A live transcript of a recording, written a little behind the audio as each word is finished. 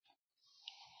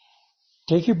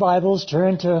Take your Bibles,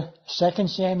 turn to 2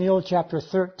 Samuel chapter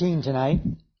 13 tonight.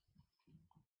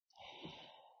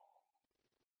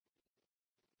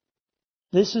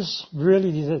 This is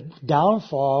really the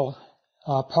downfall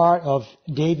part of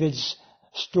David's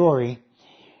story.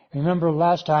 Remember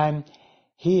last time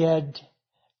he had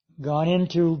gone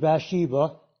into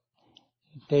Bathsheba.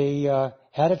 They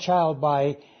had a child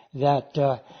by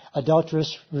that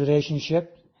adulterous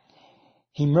relationship.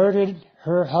 He murdered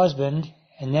her husband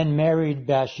and then married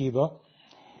Bathsheba.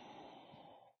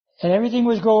 And everything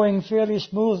was going fairly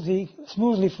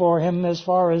smoothly for him as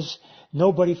far as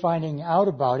nobody finding out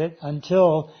about it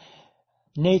until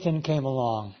Nathan came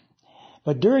along.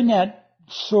 But during that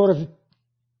sort of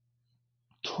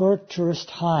torturous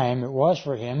time it was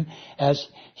for him, as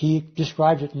he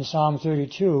described it in Psalm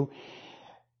 32,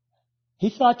 he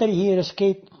thought that he had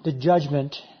escaped the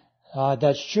judgment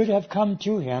that should have come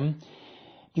to him,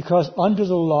 because under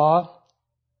the law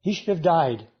he should have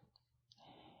died.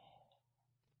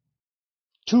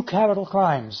 Two capital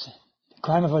crimes, the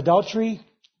crime of adultery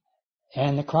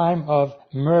and the crime of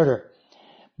murder,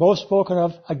 both spoken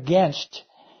of against,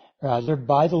 rather,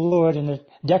 by the Lord in the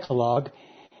Decalogue.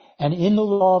 And in the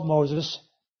law of Moses,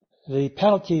 the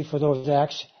penalty for those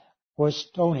acts was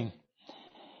stoning.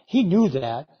 He knew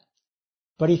that,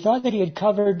 but he thought that he had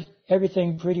covered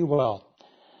everything pretty well.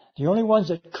 The only ones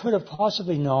that could have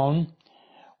possibly known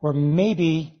were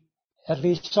maybe at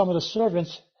least some of the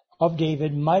servants of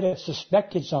David might have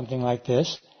suspected something like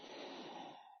this.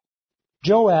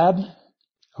 Joab,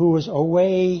 who was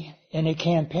away in a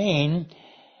campaign,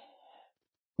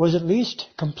 was at least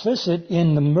complicit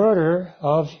in the murder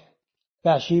of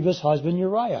Bathsheba's husband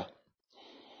Uriah.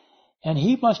 And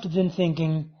he must have been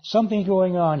thinking, something's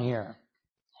going on here.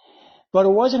 But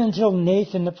it wasn't until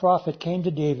Nathan the prophet came to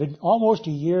David, almost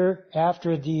a year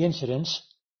after the incidents,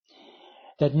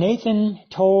 that Nathan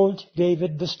told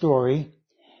David the story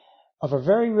of a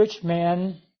very rich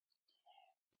man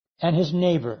and his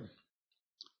neighbor.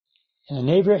 And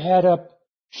the neighbor had a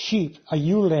sheep, a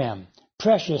ewe lamb,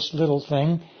 precious little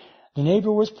thing. The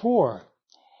neighbor was poor,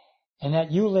 and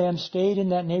that ewe lamb stayed in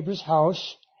that neighbor's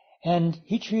house, and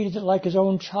he treated it like his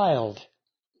own child.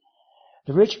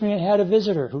 The rich man had a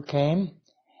visitor who came,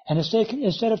 and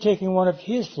instead of taking one of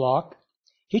his flock,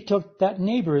 he took that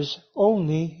neighbor's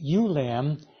only ewe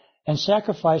lamb and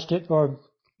sacrificed it, or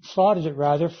slaughtered it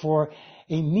rather, for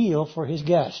a meal for his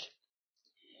guest.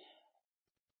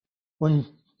 When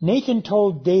Nathan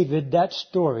told David that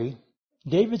story,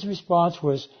 David's response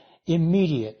was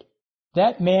immediate.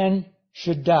 That man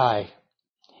should die.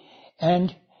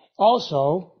 And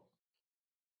also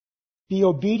be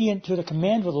obedient to the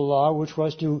command of the law, which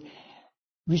was to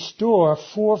restore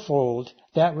fourfold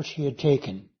that which he had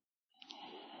taken.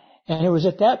 And it was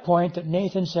at that point that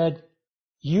Nathan said,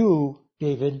 "You,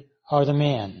 David, are the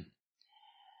man."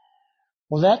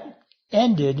 Well, that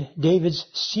ended David's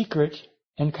secret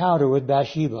encounter with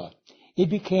Bathsheba. It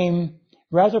became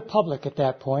rather public at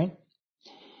that point.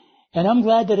 And I'm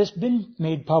glad that it's been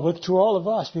made public to all of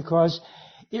us, because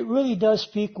it really does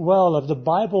speak well of the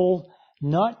Bible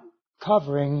not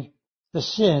covering the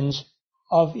sins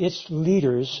of its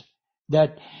leaders,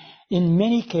 that in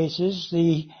many cases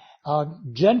the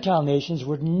Gentile nations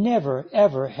would never,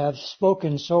 ever have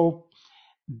spoken so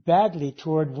badly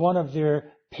toward one of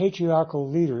their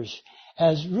patriarchal leaders,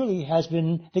 as really has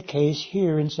been the case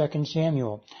here in 2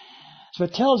 Samuel. So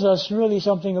it tells us really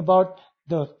something about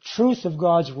the truth of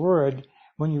God's Word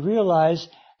when you realize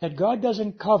that God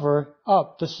doesn't cover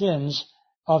up the sins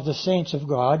of the saints of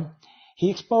God. He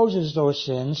exposes those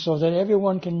sins so that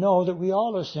everyone can know that we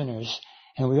all are sinners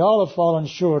and we all have fallen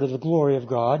short of the glory of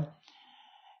God.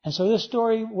 And so this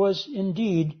story was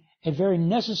indeed a very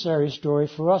necessary story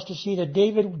for us to see that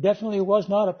David definitely was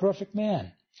not a perfect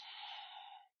man.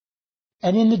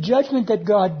 And in the judgment that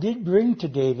God did bring to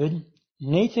David,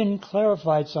 Nathan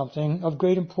clarified something of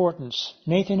great importance.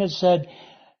 Nathan had said,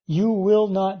 "You will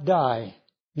not die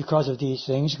because of these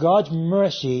things." God's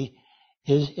mercy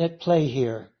is at play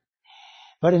here.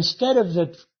 But instead of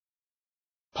the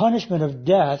punishment of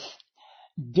death,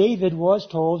 David was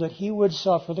told that he would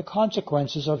suffer the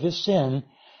consequences of his sin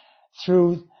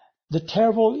through the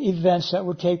terrible events that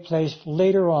would take place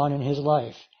later on in his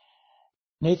life.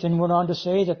 Nathan went on to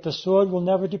say that the sword will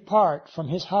never depart from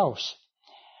his house.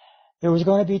 There was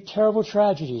going to be terrible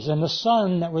tragedies, and the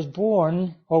son that was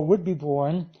born, or would be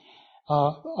born,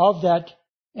 of that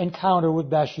encounter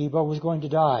with Bathsheba was going to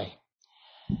die.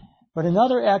 But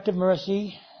another act of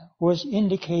mercy was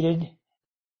indicated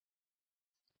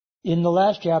in the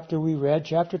last chapter we read,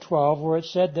 chapter 12, where it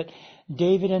said that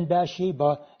David and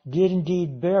Bathsheba did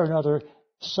indeed bear another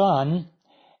son,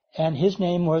 and his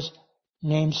name was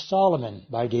named Solomon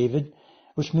by David,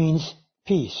 which means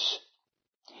peace.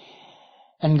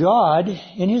 And God,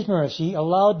 in His mercy,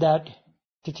 allowed that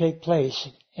to take place.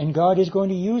 And God is going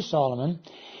to use Solomon.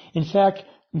 In fact,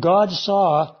 God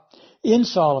saw in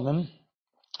Solomon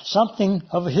something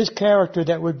of his character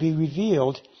that would be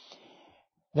revealed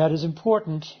that is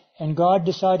important. And God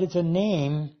decided to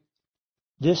name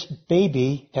this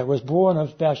baby that was born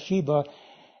of Bathsheba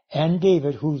and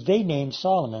David, who they named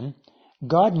Solomon.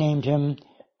 God named him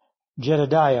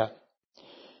Jedediah.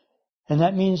 And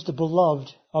that means the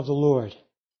beloved of the Lord.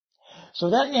 So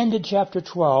that ended chapter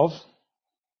 12.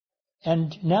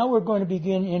 And now we're going to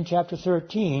begin in chapter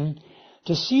 13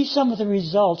 to see some of the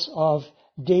results of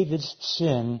David's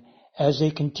sin as they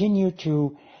continue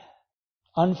to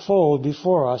unfold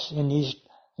before us in these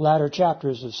latter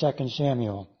chapters of 2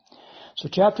 Samuel. So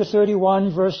chapter 13,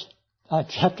 verse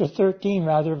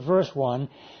 1,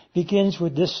 begins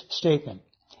with this statement.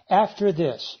 After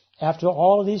this, after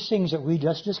all of these things that we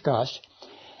just discussed,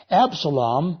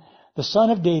 Absalom, the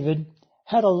son of David,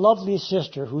 had a lovely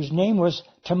sister whose name was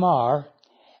Tamar,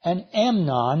 and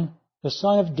Amnon, the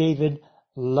son of David,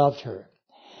 loved her.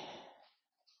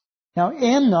 Now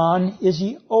Amnon is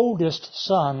the oldest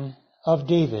son of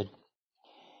David.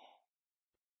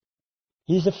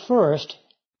 He's the first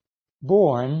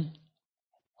born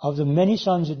of the many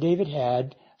sons that David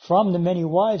had, from the many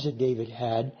wives that David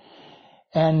had,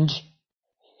 and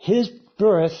his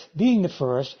birth, being the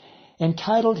first,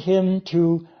 entitled him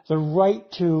to the right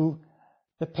to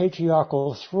the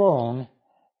patriarchal throne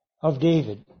of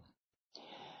David.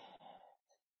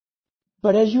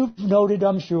 But as you've noted,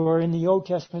 I'm sure, in the Old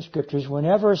Testament scriptures,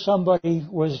 whenever somebody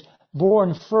was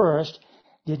born first,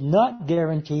 did not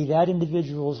guarantee that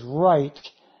individual's right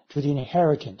to the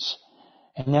inheritance.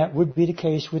 And that would be the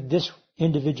case with this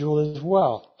individual as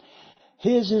well.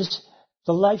 His is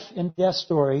the life and death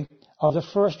story of the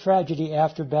first tragedy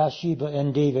after Bathsheba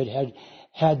and David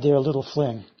had their little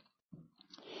fling.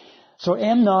 So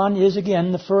Amnon is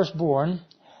again the firstborn.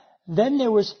 Then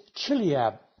there was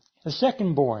Chileab, the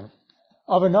secondborn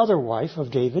of another wife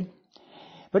of David.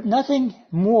 But nothing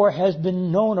more has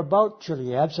been known about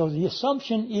Chileab, so the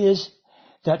assumption is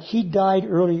that he died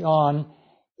early on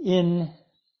in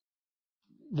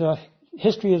the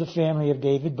history of the family of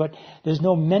David, but there's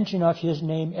no mention of his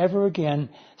name ever again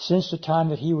since the time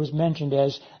that he was mentioned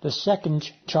as the second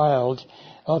child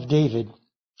of David,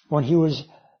 when he was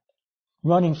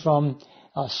running from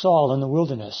Saul in the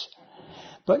wilderness.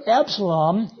 But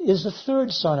Absalom is the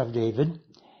third son of David,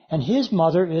 and his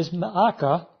mother is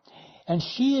Maacah, and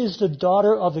she is the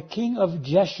daughter of the king of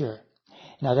Geshur.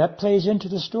 Now that plays into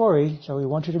the story, so we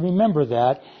want you to remember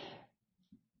that.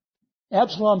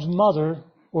 Absalom's mother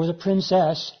was a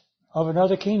princess of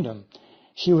another kingdom.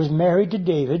 She was married to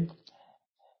David,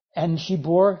 and she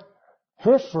bore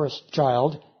her first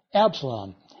child,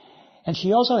 Absalom. And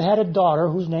she also had a daughter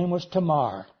whose name was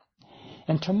Tamar.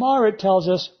 And Tamar, it tells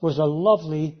us, was a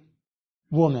lovely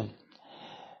woman.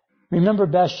 Remember,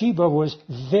 Bathsheba was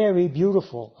very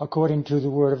beautiful, according to the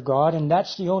Word of God, and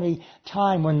that's the only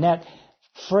time when that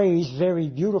phrase, very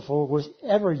beautiful, was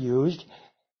ever used,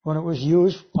 when it was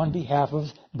used on behalf of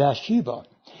Bathsheba.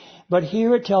 But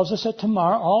here it tells us that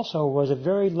Tamar also was a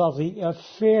very lovely, a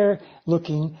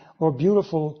fair-looking or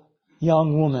beautiful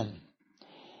young woman.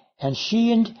 And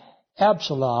she and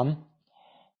Absalom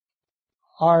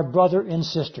are brother and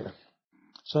sister.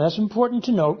 So that's important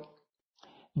to note.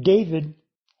 David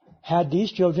had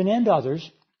these children and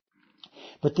others,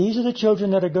 but these are the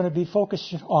children that are going to be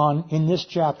focused on in this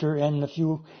chapter and the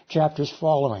few chapters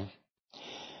following.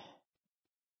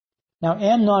 Now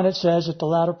Amnon, it says at the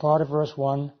latter part of verse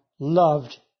 1,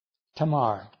 loved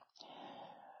Tamar.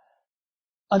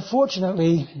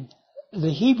 Unfortunately,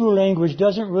 the Hebrew language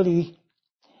doesn't really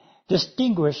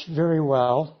distinguish very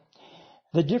well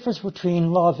the difference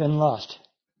between love and lust.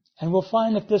 And we'll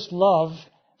find that this love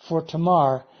for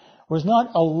Tamar was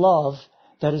not a love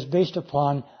that is based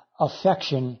upon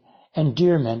affection,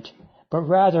 endearment, but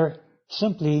rather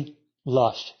simply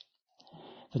lust.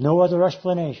 There's no other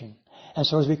explanation. And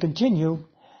so as we continue,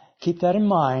 keep that in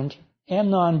mind.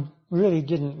 Amnon really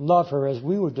didn't love her as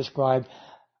we would describe,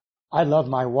 I love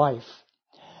my wife.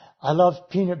 I love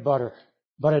peanut butter,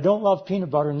 but I don't love peanut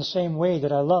butter in the same way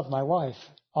that I love my wife,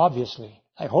 obviously.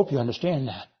 I hope you understand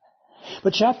that.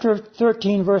 But chapter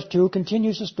 13, verse 2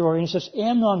 continues the story, and it says,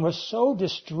 Amnon was so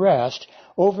distressed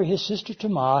over his sister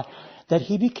Tamar that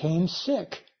he became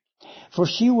sick. For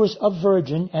she was a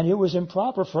virgin, and it was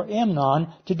improper for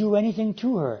Amnon to do anything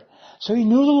to her. So he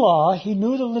knew the law, he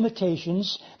knew the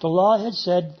limitations. The law had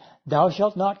said, thou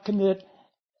shalt not commit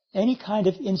any kind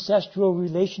of incestual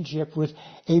relationship with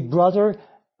a brother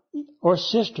or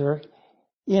sister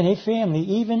in a family,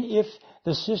 even if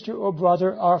the sister or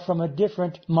brother are from a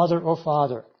different mother or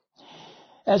father,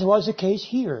 as was the case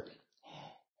here.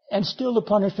 And still the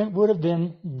punishment would have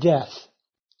been death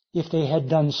if they had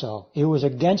done so. It was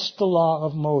against the law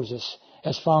of Moses,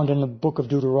 as found in the book of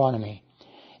Deuteronomy.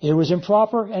 It was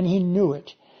improper, and he knew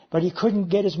it, but he couldn't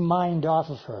get his mind off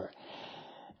of her.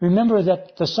 Remember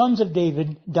that the sons of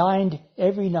David dined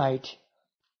every night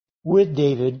with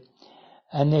David,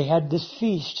 and they had this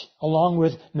feast along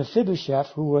with Mephibosheth,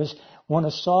 who was one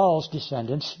of Saul's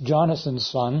descendants, Jonathan's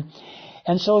son.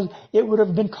 And so it would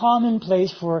have been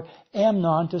commonplace for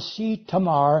Amnon to see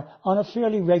Tamar on a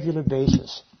fairly regular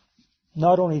basis.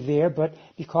 Not only there, but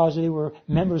because they were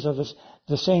members of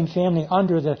the same family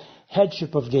under the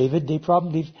headship of David, they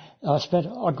probably spent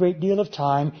a great deal of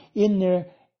time in their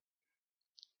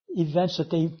events that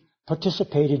they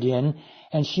participated in,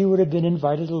 and she would have been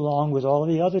invited along with all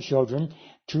the other children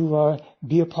to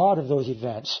be a part of those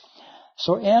events.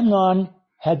 So Amnon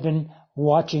had been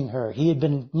watching her. He had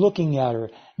been looking at her,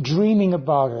 dreaming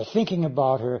about her, thinking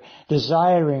about her,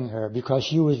 desiring her, because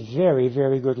she was very,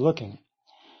 very good looking.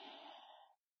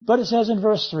 But it says in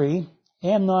verse 3,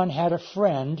 Amnon had a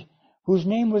friend whose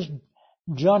name was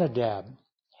Jonadab.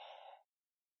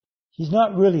 He's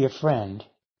not really a friend.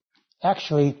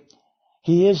 Actually,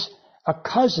 he is a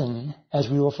cousin, as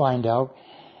we will find out,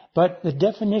 but the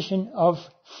definition of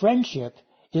friendship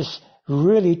is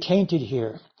really tainted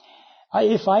here.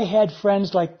 If I had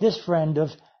friends like this friend of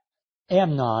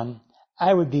Amnon,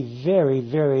 I would be very,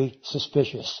 very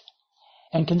suspicious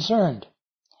and concerned.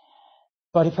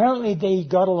 But apparently they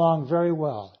got along very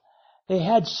well. They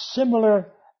had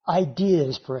similar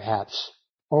ideas, perhaps,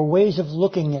 or ways of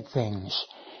looking at things.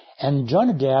 And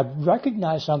Jonadab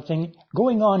recognized something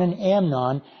going on in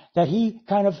Amnon that he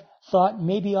kind of thought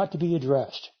maybe ought to be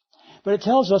addressed. But it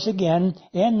tells us again,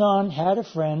 Amnon had a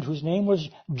friend whose name was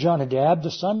Jonadab,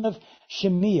 the son of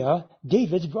Shemiah,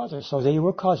 David's brother. So they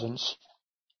were cousins.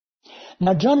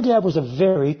 Now Jonadab was a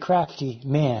very crafty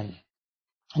man.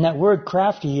 And that word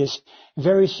crafty is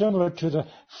very similar to the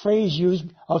phrase used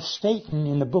of Satan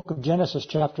in the book of Genesis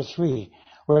chapter 3,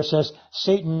 where it says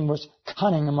Satan was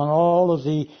cunning among all of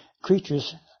the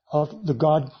creatures of the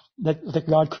God that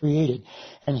God created.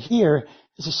 And here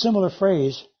is a similar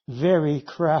phrase, very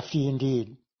crafty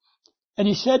indeed. And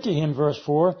he said to him, verse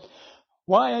 4,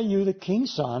 "Why are you, the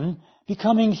king's son,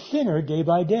 becoming thinner day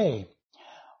by day?"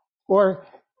 Or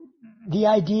the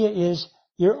idea is,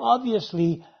 you're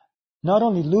obviously not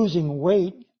only losing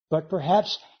weight, but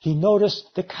perhaps he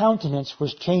noticed the countenance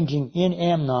was changing in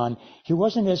Amnon. He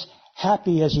wasn't as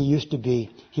happy as he used to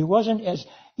be. He wasn't as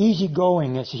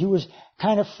easygoing as he was,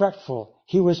 kind of fretful.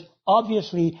 He was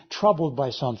obviously troubled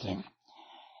by something.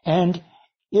 And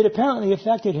it apparently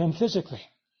affected him physically.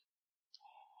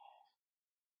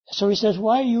 So he says,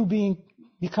 "Why are you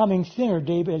becoming thinner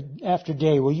day after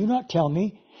day? Will you not tell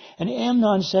me?" And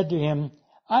Amnon said to him,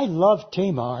 "I love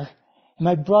Tamar,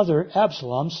 my brother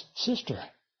Absalom's sister."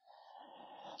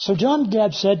 So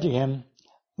Jonadab said to him,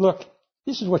 "Look,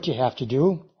 this is what you have to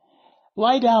do.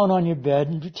 Lie down on your bed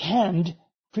and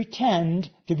pretend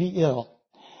to be ill."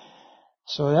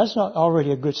 So that's not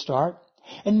already a good start.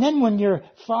 "And then when your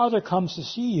father comes to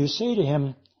see you, say to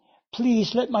him,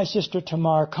 'Please let my sister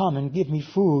Tamar come and give me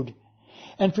food,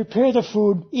 and prepare the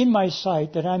food in my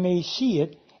sight that I may see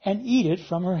it and eat it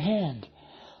from her hand.'"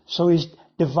 So he's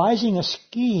devising a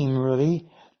scheme, really,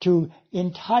 to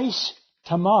entice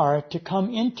Tamar to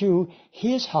come into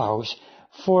his house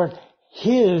for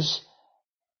his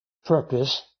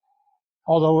purpose,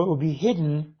 although it will be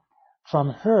hidden from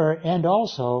her and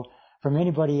also from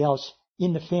anybody else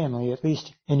in the family, at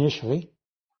least initially.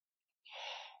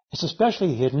 It's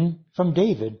especially hidden from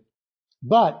David,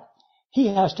 but he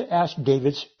has to ask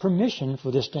David's permission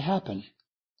for this to happen.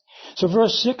 So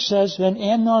verse 6 says, "Then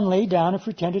Amnon lay down and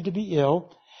pretended to be ill.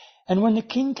 And when the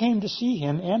king came to see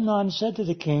him, Amnon said to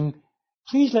the king,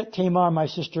 'Please let Tamar, my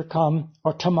sister, come,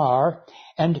 or Tamar,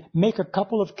 and make a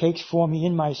couple of cakes for me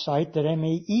in my sight, that I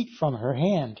may eat from her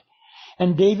hand.'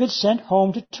 And David sent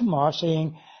home to Tamar,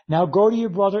 saying, 'Now go to your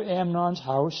brother Amnon's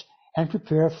house and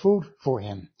prepare food for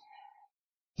him.'"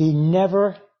 He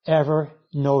never, ever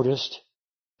noticed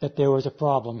that there was a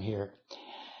problem here.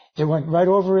 It went right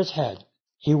over his head.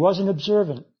 He wasn't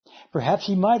observant. Perhaps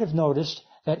he might have noticed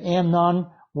that Amnon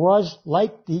was,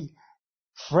 like the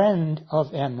friend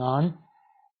of Amnon,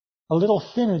 a little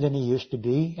thinner than he used to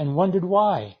be, and wondered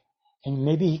why. And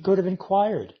maybe he could have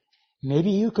inquired.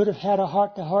 Maybe you could have had a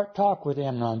heart-to-heart talk with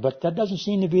Amnon, but that doesn't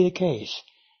seem to be the case.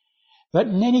 But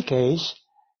in any case,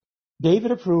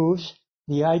 David approves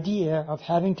the idea of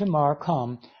having Tamar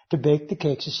come to bake the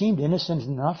cakes. It seemed innocent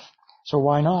enough, so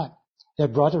why not? They're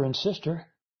brother and sister.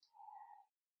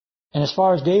 And as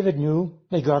far as David knew,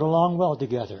 they got along well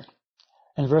together.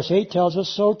 And verse 8 tells us,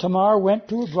 so Tamar went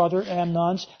to her brother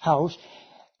Amnon's house,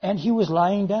 and he was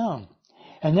lying down.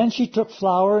 And then she took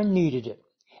flour and kneaded it,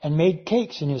 and made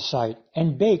cakes in his sight,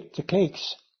 and baked the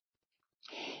cakes.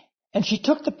 And she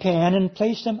took the pan and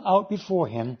placed them out before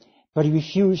him, but he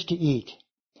refused to eat.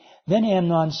 Then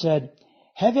Amnon said,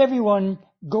 have everyone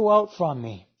go out from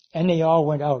me. And they all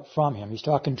went out from him. He's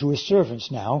talking to his servants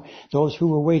now, those who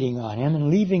were waiting on him, and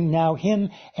leaving now him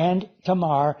and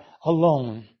Tamar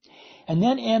alone. And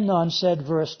then Amnon said,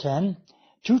 verse 10,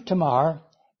 to Tamar,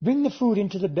 bring the food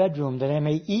into the bedroom that I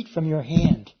may eat from your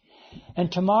hand.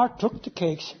 And Tamar took the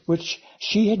cakes which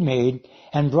she had made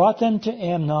and brought them to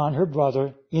Amnon, her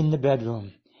brother, in the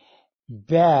bedroom.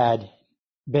 Bad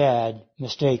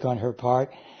mistake on her part.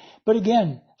 But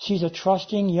again, she's a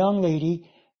trusting young lady.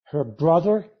 Her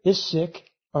brother is sick,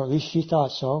 or at least she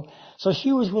thought so. So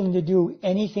she was willing to do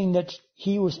anything that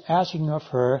he was asking of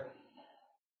her,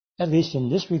 at least in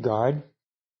this regard,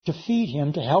 to feed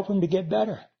him, to help him to get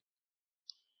better.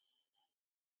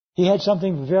 He had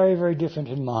something very, very different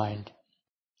in mind.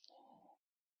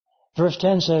 Verse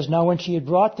 10 says, now when she had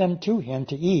brought them to him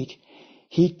to eat,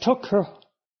 he took her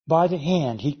by the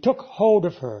hand. He took hold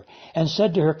of her and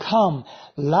said to her, come,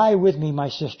 lie with me, my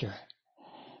sister.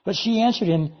 But she answered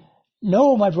him,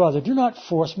 no, my brother, do not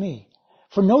force me,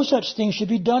 for no such thing should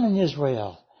be done in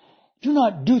Israel. Do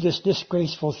not do this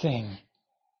disgraceful thing.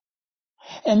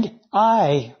 And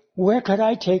where could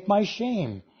I take my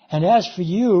shame? And as for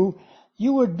you,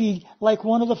 you would be like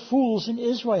one of the fools in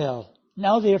Israel.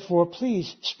 Now therefore,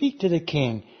 please speak to the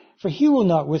king, for he will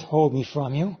not withhold me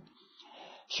from you.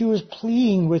 She was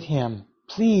pleading with him,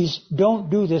 please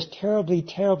don't do this terribly,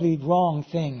 terribly wrong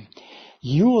thing.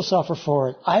 You will suffer for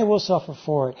it. I will suffer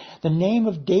for it. The name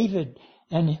of David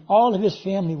and all of his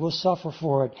family will suffer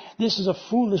for it. This is a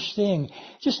foolish thing.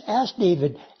 Just ask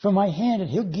David for my hand and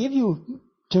he'll give you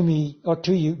to me, or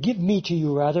to you, give me to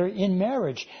you rather, in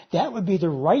marriage. That would be the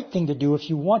right thing to do. If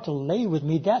you want to lay with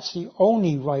me, that's the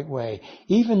only right way.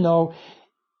 Even though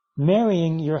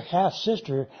marrying your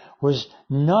half-sister was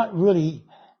not really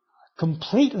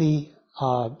completely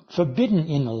forbidden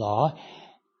in the law,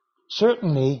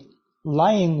 certainly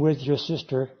lying with your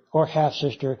sister or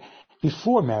half-sister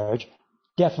before marriage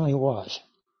definitely was.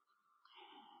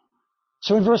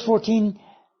 So in verse 14,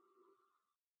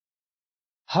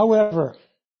 however,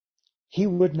 he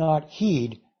would not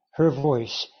heed her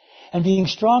voice, and being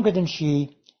stronger than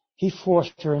she, he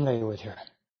forced her and lay with her.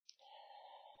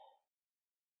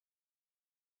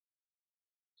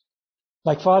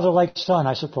 Like father, like son,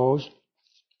 I suppose.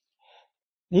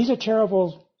 These are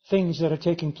terrible things that are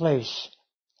taking place.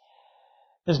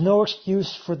 There's no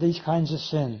excuse for these kinds of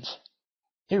sins.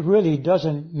 It really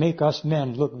doesn't make us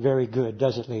men look very good,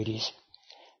 does it, ladies?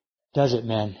 Does it,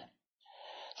 men?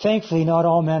 Thankfully, not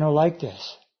all men are like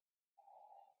this.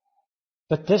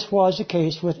 But this was the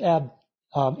case with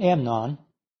Amnon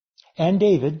and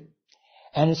David,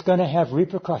 and it's going to have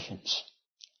repercussions,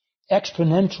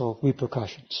 exponential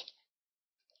repercussions.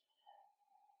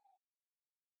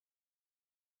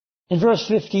 In verse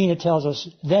 15 it tells us,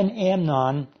 then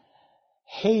Amnon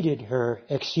hated her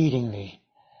exceedingly.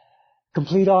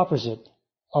 Complete opposite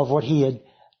of what he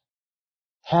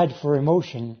had for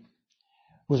emotion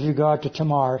with regard to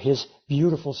Tamar, his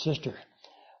beautiful sister.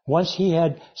 Once he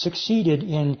had succeeded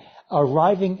in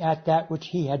arriving at that which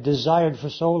he had desired for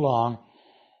so long,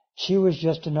 she was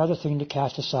just another thing to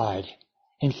cast aside.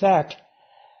 In fact,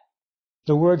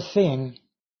 the word thing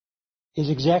is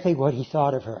exactly what he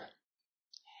thought of her.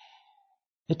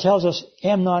 It tells us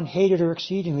Amnon hated her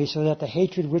exceedingly, so that the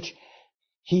hatred which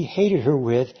he hated her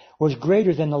with was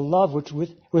greater than the love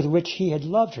with which he had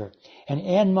loved her. And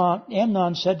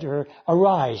Amnon said to her,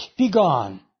 arise, be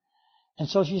gone. And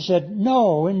so she said,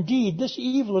 no, indeed, this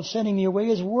evil of sending me away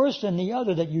is worse than the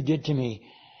other that you did to me.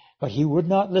 But he would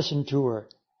not listen to her.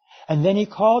 And then he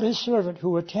called his servant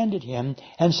who attended him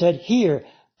and said, here,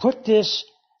 put this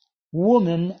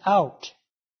woman out.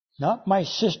 Not my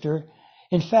sister.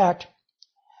 In fact,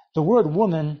 the word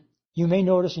woman, you may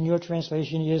notice in your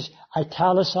translation, is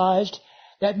italicized.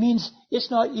 That means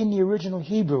it's not in the original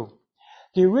Hebrew.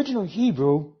 The original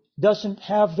Hebrew doesn't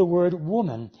have the word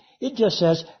woman. It just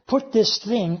says, put this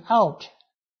thing out.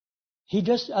 He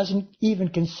just doesn't even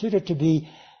consider to be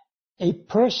a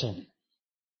person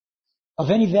of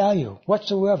any value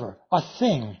whatsoever, a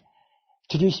thing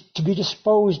to be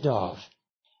disposed of.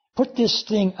 Put this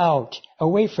thing out,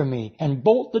 away from me, and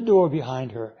bolt the door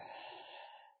behind her.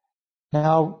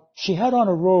 Now, she had on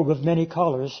a robe of many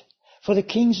colors, For the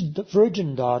king's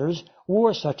virgin daughters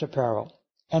wore such apparel,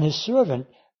 and his servant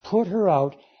put her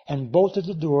out and bolted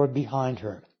the door behind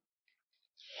her.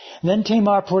 Then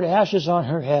Tamar put ashes on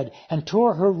her head, and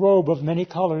tore her robe of many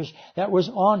colors that was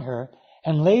on her,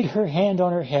 and laid her hand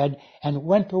on her head, and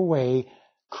went away,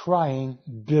 crying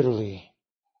bitterly.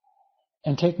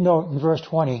 And take note in verse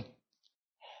 20.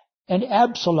 And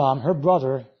Absalom, her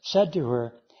brother, said to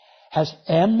her, Has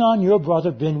Amnon your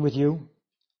brother been with you?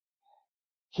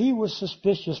 He was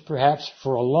suspicious, perhaps,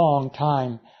 for a long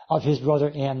time of his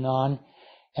brother Amnon,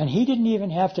 and he didn't even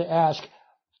have to ask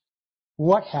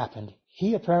what happened.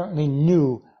 He apparently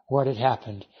knew what had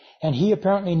happened, and he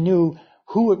apparently knew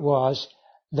who it was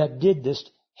that did this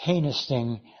heinous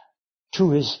thing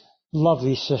to his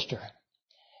lovely sister.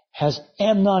 Has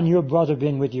Amnon your brother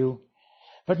been with you?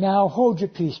 But now hold your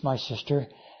peace, my sister.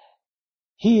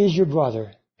 He is your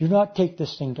brother. Do not take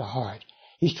this thing to heart.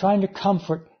 He's trying to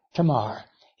comfort Tamar.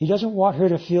 He doesn't want her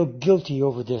to feel guilty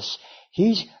over this.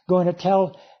 He's going to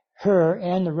tell her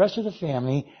and the rest of the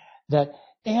family that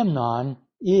Amnon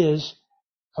is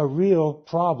a real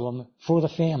problem for the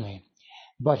family.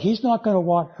 But he's not going to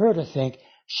want her to think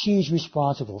she's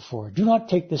responsible for it. Do not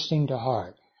take this thing to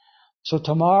heart. So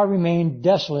Tamar remained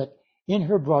desolate in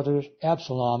her brother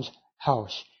Absalom's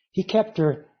house. He kept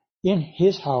her in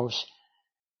his house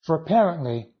for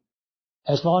apparently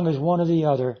as long as one or the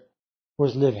other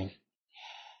was living.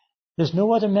 There's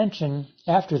no other mention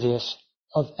after this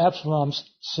of Absalom's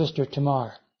sister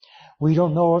Tamar. We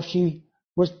don't know if she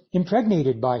was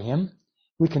impregnated by him.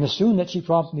 We can assume that she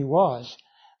probably was,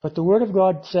 but the Word of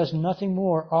God says nothing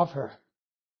more of her.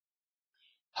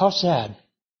 How sad.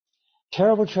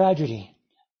 Terrible tragedy.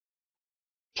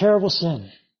 Terrible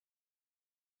sin.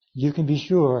 You can be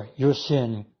sure your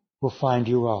sin will find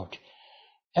you out.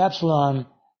 Absalom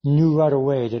knew right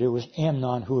away that it was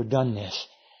Amnon who had done this.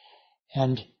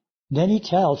 And then he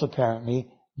tells,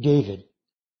 apparently, David.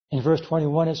 In verse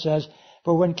 21 it says,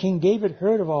 But when King David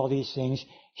heard of all these things,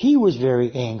 he was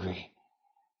very angry.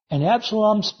 And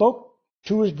Absalom spoke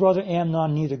to his brother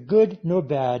Amnon neither good nor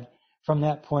bad from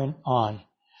that point on.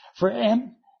 For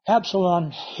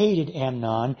Absalom hated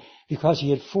Amnon because he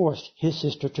had forced his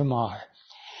sister Tamar.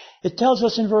 It tells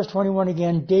us in verse 21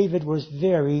 again, David was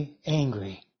very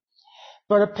angry.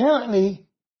 But apparently,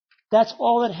 that's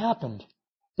all that happened.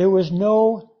 There was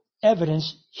no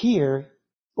evidence here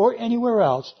or anywhere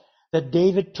else that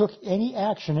David took any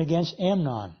action against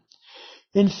Amnon.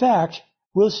 In fact,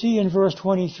 we'll see in verse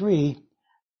 23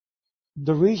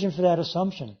 the reason for that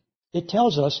assumption. It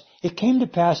tells us it came to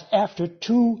pass after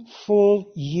 2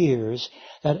 full years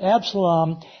that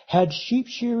Absalom had sheep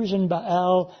shearers in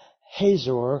Baal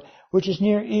Hazor, which is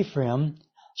near Ephraim.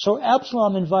 So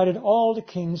Absalom invited all the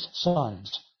king's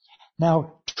sons.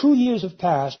 Now 2 years have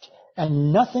passed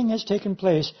and nothing has taken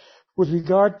place with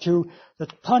regard to the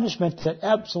punishment that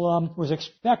Absalom was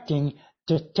expecting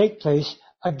to take place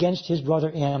against his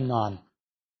brother Amnon.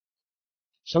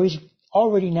 So he's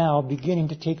already now beginning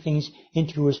to take things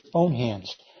into his own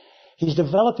hands. He's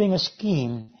developing a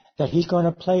scheme that he's going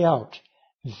to play out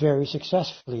very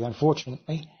successfully,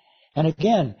 unfortunately. And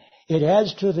again, it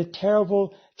adds to the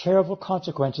terrible, terrible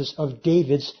consequences of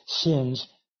David's sins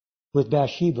with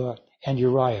Bathsheba and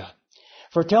Uriah.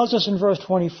 For it tells us in verse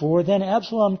 24, Then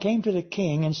Absalom came to the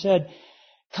king and said,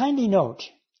 Kindly note,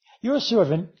 your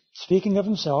servant, speaking of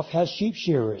himself, has sheep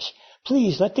shearers.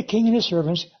 Please let the king and his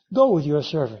servants go with your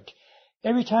servant.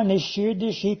 Every time they sheared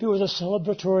their sheep, it was a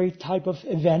celebratory type of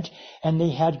event, and they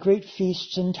had great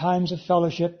feasts and times of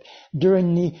fellowship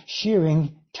during the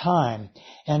shearing time.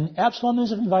 And Absalom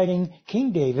is inviting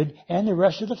King David and the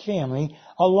rest of the family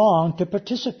along to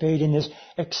participate in this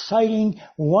exciting,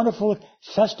 wonderful,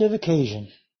 festive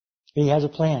occasion. He has a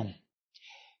plan.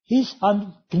 He's,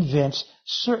 I'm convinced,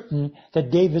 certain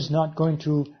that David's not going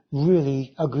to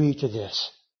really agree to this.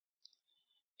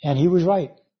 And he was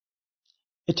right.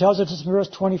 It tells us in verse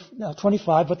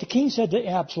 25, But the king said to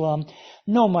Absalom,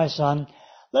 No, my son,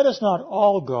 let us not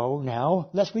all go now,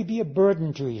 lest we be a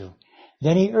burden to you.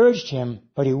 Then he urged him,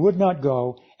 but he would not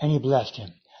go, and he blessed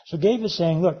him. So David's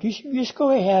saying, look, you just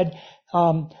go ahead.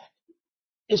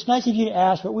 It's nice of you to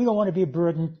ask, but we don't want to be a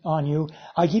burden on you.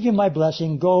 I give you my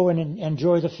blessing. Go and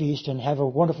enjoy the feast and have a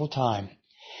wonderful time.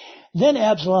 Then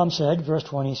Absalom said, verse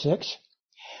 26,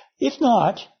 If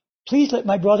not, please let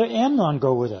my brother Amnon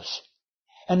go with us.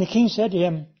 And the king said to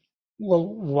him, Well,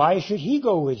 why should he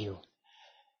go with you?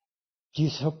 Do you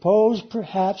suppose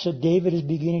perhaps that David is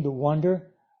beginning to wonder,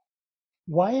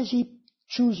 why is he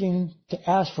choosing to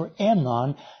ask for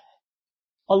Amnon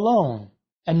alone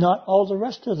and not all the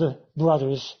rest of the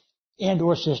brothers and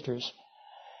or sisters?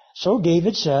 So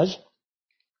David says,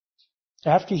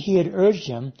 after he had urged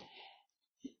him,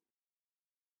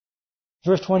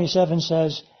 verse 27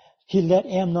 says, he let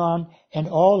Amnon and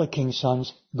all the king's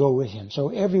sons go with him. So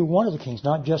every one of the kings,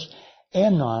 not just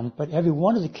Amnon, but every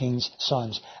one of the king's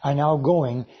sons are now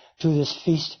going to this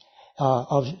feast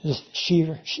of this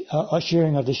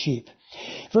shearing of the sheep.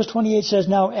 Verse 28 says,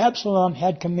 now Absalom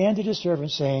had commanded his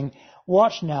servants, saying,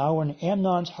 watch now when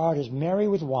Amnon's heart is merry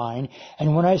with wine,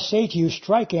 and when I say to you,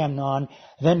 strike Amnon,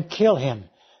 then kill him.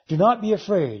 Do not be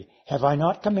afraid. Have I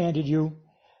not commanded you?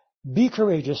 Be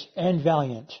courageous and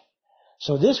valiant.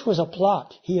 So this was a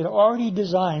plot. He had already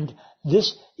designed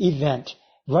this event.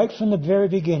 Right from the very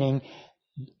beginning,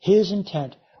 his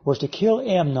intent was to kill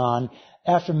Amnon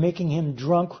after making him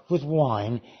drunk with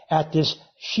wine at this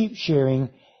sheep shearing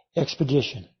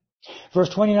expedition. Verse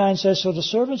 29 says, so the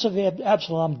servants of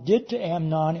Absalom did to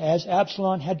Amnon as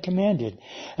Absalom had commanded.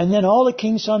 And then all the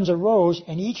king's sons arose,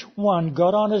 and each one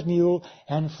got on his mule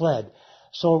and fled.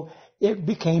 So it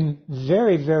became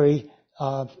very, very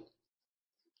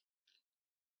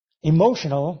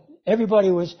emotional.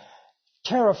 Everybody was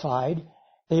terrified.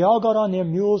 They all got on their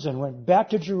mules and went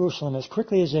back to Jerusalem as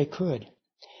quickly as they could.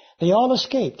 They all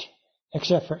escaped,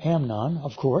 except for Amnon,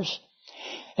 of course.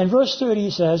 And verse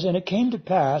 30 says, and it came to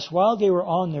pass, while they were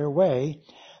on their way,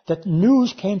 that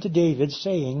news came to David,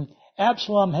 saying,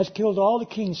 Absalom has killed all the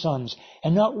king's sons,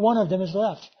 and not one of them is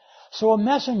left. So a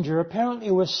messenger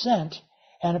apparently was sent,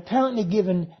 and apparently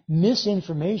given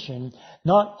misinformation.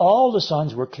 Not all the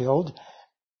sons were killed,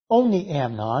 only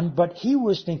Amnon, but he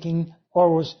was thinking,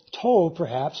 or was told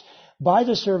perhaps, by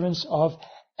the servants of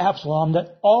Absalom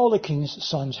that all the king's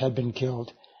sons had been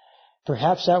killed.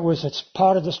 Perhaps that was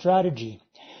part of the strategy.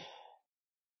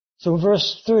 So in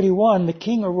verse 31, the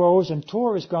king arose and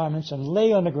tore his garments and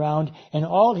lay on the ground, and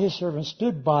all his servants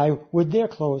stood by with their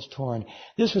clothes torn.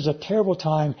 This was a terrible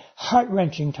time,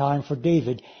 heart-wrenching time for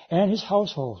David and his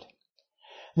household.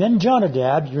 Then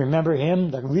Jonadab, you remember him,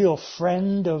 the real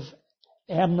friend of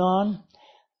Amnon?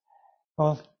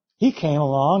 Well, he came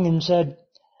along and said,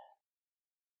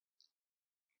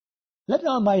 let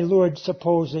not my lord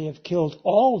suppose they have killed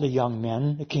all the young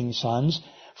men, the king's sons,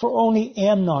 for only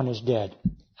Amnon is dead.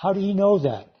 How did he know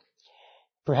that?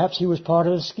 Perhaps he was part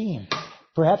of the scheme.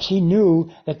 Perhaps he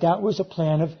knew that that was a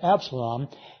plan of Absalom.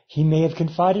 He may have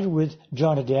confided with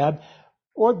Jonadab,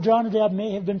 or Jonadab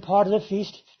may have been part of the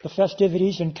feast, the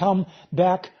festivities, and come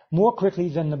back more quickly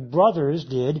than the brothers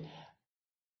did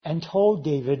and told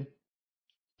David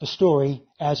the story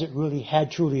as it really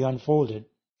had truly unfolded.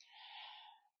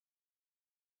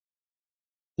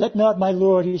 Let not my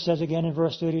lord, he says again in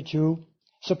verse 32,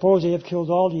 suppose they have killed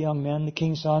all the young men, the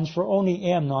king's sons, for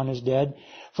only Amnon is dead.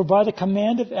 For by the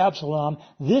command of Absalom,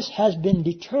 this has been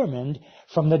determined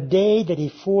from the day that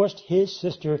he forced his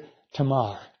sister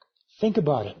Tamar. Think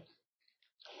about it.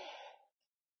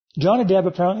 Jonadab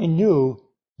apparently knew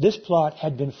this plot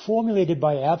had been formulated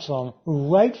by Absalom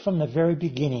right from the very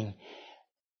beginning.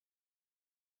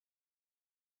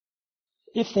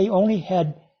 If they only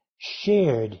had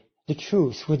shared the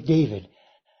truth with David,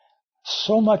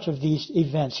 so much of these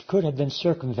events could have been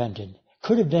circumvented,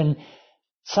 could have been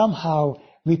somehow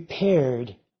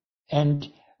repaired, and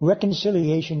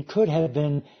reconciliation could have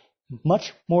been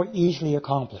much more easily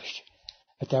accomplished.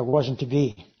 But that wasn't to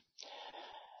be.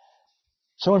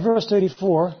 So in verse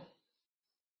 34,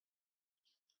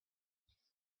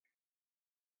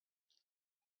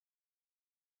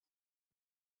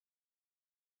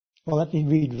 well, let me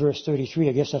read verse 33.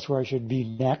 I guess that's where I should be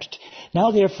next.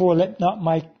 Now therefore let not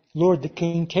my lord the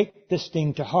king take this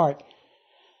thing to heart,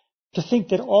 to think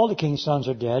that all the king's sons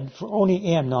are dead, for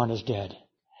only Amnon is dead.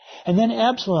 And then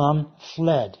Absalom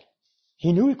fled.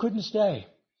 He knew he couldn't stay.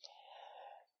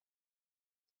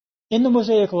 In the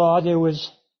Mosaic Law, there was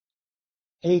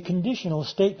a conditional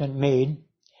statement made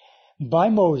by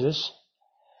Moses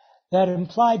that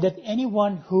implied that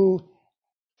anyone who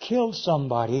killed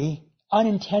somebody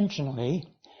unintentionally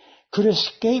could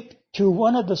escape to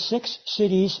one of the 6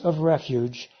 cities of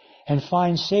refuge and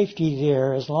find safety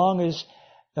there as long as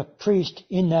the priest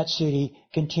in that city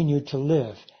continued to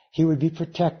live. He would be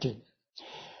protected.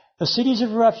 The cities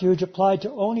of refuge applied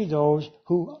to only those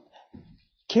who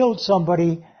killed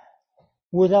somebody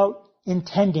without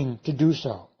intending to do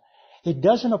so. It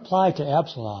doesn't apply to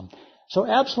Absalom. So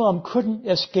Absalom couldn't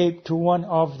escape to one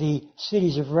of the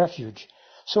cities of refuge.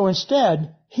 So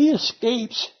instead, he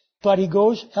escapes, but he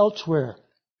goes elsewhere.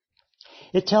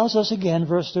 It tells us again,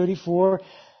 verse 34,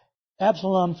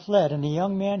 Absalom fled, and the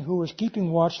young man who was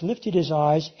keeping watch lifted his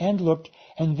eyes and looked,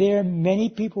 and there many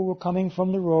people were coming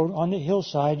from the road on the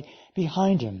hillside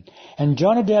behind him. And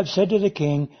Jonadab said to the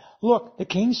king, look, the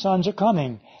king's sons are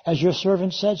coming. As your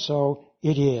servant said so,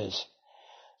 it is.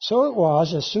 So it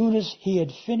was, as soon as he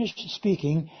had finished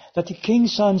speaking, that the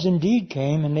king's sons indeed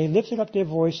came, and they lifted up their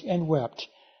voice and wept.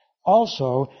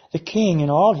 Also the king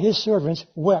and all his servants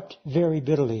wept very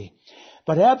bitterly.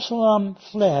 But Absalom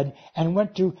fled and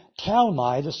went to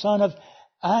Talmai, the son of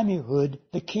Ammihud,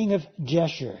 the king of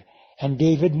Geshur, and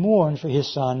David mourned for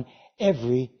his son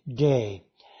every day.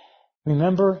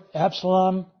 Remember,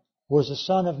 Absalom was the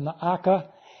son of Maacah,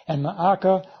 and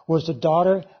Maacah was the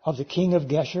daughter of the king of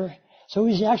Geshur. So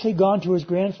he's actually gone to his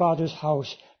grandfather's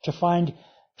house to find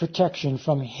protection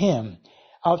from him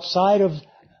outside of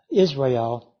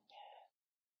Israel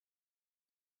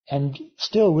and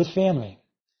still with family,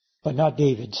 but not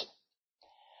David's.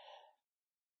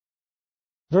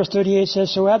 Verse 38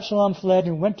 says, So Absalom fled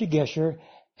and went to Geshur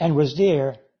and was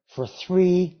there for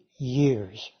 3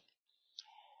 years.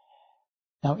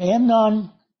 Now Amnon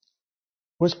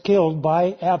was killed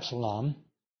by Absalom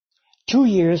 2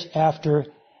 years after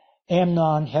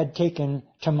Amnon had taken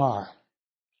Tamar.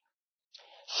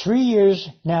 3 years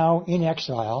now in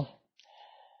exile.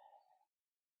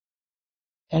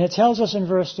 And it tells us in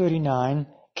verse 39,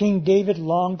 King David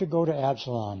longed to go to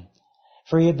Absalom,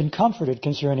 for he had been comforted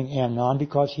concerning Amnon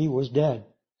because he was dead.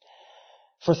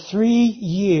 For 3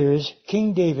 years,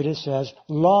 King David, it says,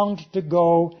 longed to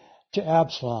go to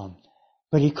Absalom,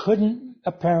 but he couldn't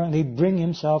apparently bring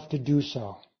himself to do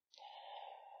so.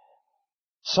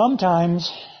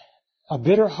 Sometimes a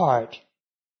bitter heart,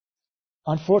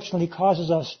 unfortunately,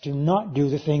 causes us to not do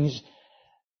the things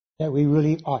that we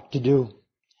really ought to do.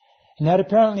 And that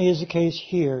apparently is the case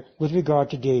here with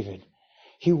regard to David.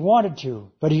 He wanted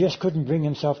to, but he just couldn't bring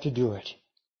himself to do it.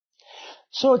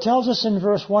 So it tells us in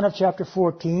verse 1 of chapter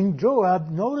 14,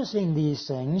 Joab, noticing these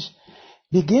things,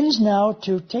 begins now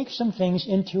to take some things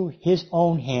into his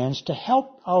own hands to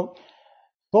help out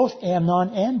both Amnon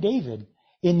and David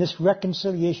in this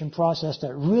reconciliation process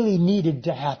that really needed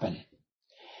to happen.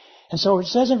 And so it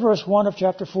says in verse 1 of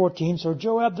chapter 14, So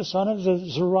Joab the son of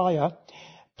Zeruiah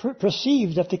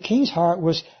perceived that the king's heart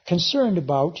was concerned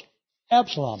about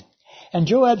Absalom. And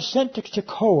Joab sent to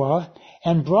Tekoa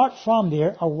and brought from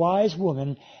there a wise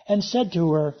woman and said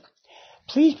to her,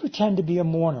 Please pretend to be a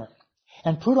mourner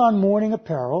and put on mourning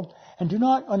apparel, and do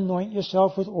not anoint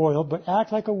yourself with oil, but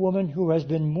act like a woman who has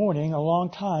been mourning a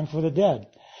long time for the dead.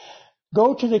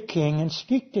 Go to the king and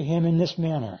speak to him in this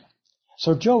manner.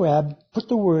 So Joab put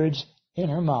the words in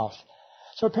her mouth.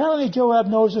 So apparently Joab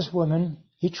knows this woman.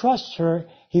 He trusts her.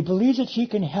 He believes that she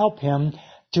can help him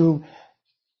to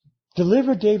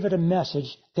deliver David a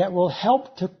message that will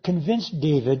help to convince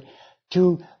David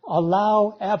to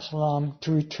allow Absalom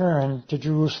to return to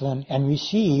Jerusalem and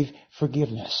receive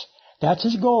forgiveness. That's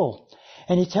his goal.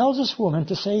 And he tells this woman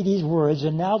to say these words,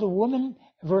 and now the woman,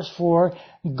 verse 4,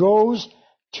 goes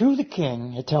to the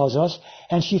king, it tells us,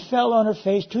 and she fell on her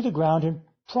face to the ground and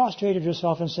prostrated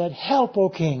herself and said, Help, O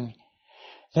king.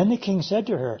 Then the king said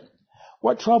to her,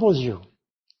 What troubles you?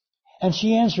 And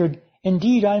she answered,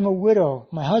 Indeed, I am a widow.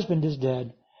 My husband is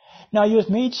dead. Now your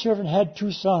maidservant had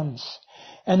 2 sons,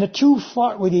 and the 2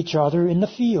 fought with each other in the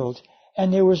field,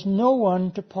 and there was no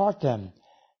one to part them.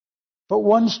 But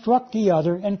one struck the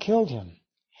other and killed him.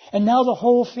 And now the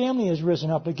whole family has risen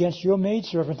up against your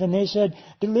maidservant, and they said,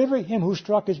 Deliver him who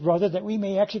struck his brother, that we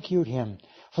may execute him,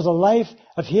 for the life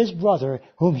of his brother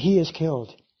whom he has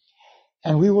killed.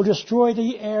 And we will destroy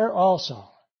the heir also.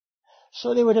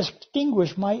 So they would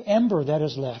extinguish my ember that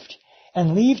is left,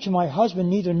 and leave to my husband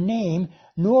neither name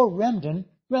nor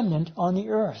remnant on the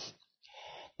earth.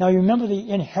 Now you remember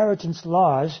the inheritance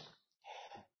laws,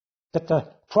 that the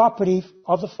property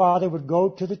of the father would go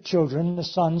to the children, the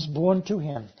sons born to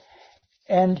him.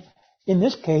 And in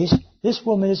this case, this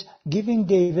woman is giving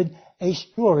David a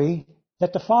story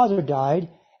that the father died,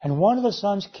 and one of the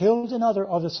sons killed another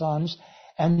of the sons,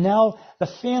 and now the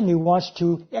family wants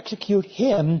to execute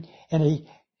him in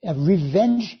a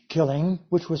revenge killing,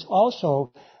 which was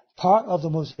also part of the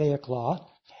Mosaic law,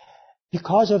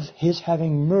 because of his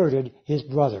having murdered his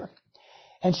brother.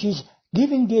 And she's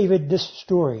giving David this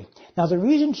story. Now the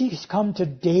reason she's come to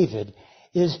David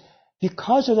is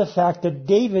because of the fact that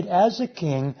David, as the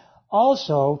king,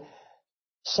 also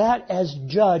sat as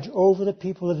judge over the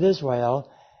people of Israel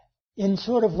in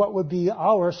sort of what would be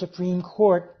our Supreme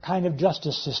Court kind of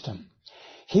justice system.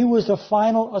 He was the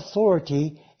final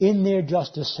authority in their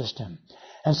justice system.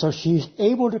 And so she's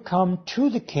able to come to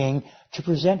the king to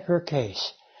present her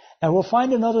case. Now we'll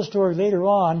find another story later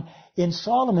on in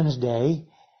Solomon's day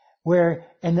where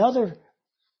another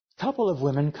couple of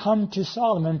women come to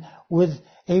Solomon with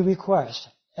a request.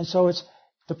 And so it's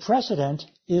the precedent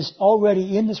is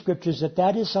already in the scriptures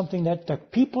that is something that the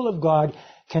people of God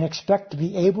can expect to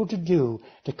be able to do,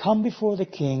 to come before the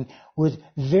king with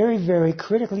very, very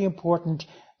critically important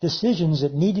decisions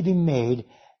that need to be made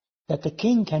that the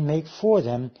king can make for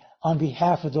them on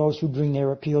behalf of those who bring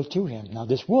their appeal to him. Now,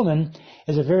 this woman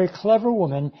is a very clever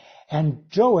woman, and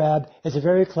Joab is a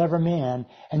very clever man,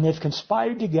 and they've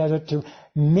conspired together to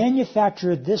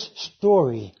manufacture this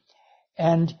story.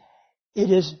 And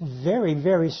it is very,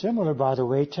 very similar, by the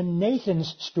way, to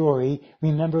Nathan's story,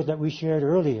 remember, that we shared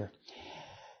earlier.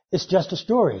 It's just a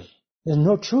story. There's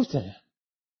no truth in it.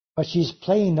 But she's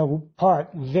playing the part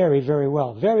very, very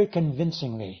well, very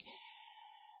convincingly.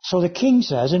 So the king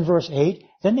says in verse 8,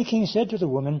 then the king said to the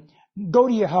woman, go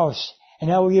to your house,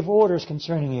 and I will give orders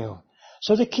concerning you.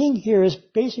 So the king here is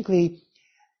basically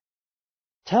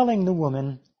telling the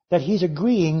woman that he's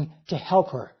agreeing to help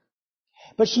her.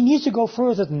 But she needs to go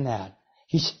further than that.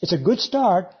 It's a good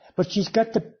start, but she's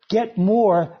got to get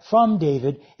more from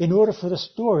David in order for the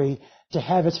story to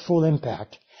have its full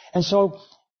impact. And so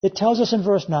it tells us in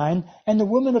verse 9, and the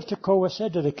woman of Tekoa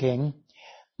said to the king,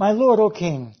 my lord, O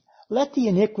king, let the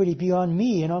iniquity be on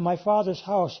me and on my father's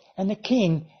house, and the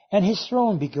king and his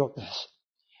throne be guiltless.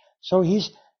 So he's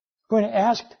going to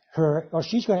ask her, or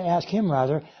she's going to ask him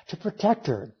rather, to protect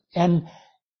her. And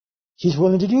he's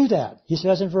willing to do that. He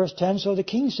says in verse 10, so the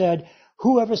king said,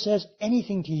 whoever says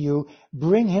anything to you,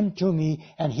 bring him to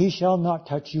me, and he shall not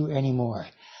touch you anymore.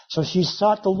 So she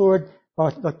sought the Lord,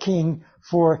 or the king,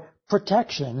 for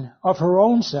protection of her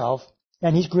own self,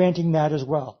 and he's granting that as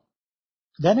well.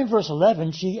 Then in verse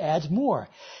 11, she adds more.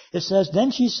 It says,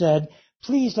 then she said,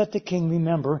 please let the king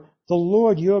remember the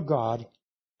Lord your God,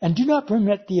 and do not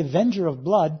permit the avenger of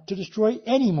blood to destroy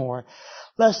any more,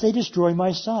 lest they destroy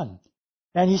my son.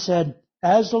 And he said,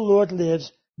 as the Lord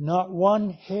lives, not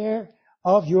one hair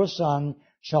of your son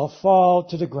shall fall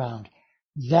to the ground.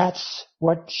 That's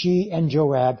what she and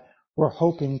Joab were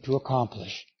hoping to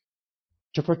accomplish.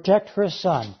 To protect her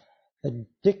son, the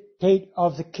dictate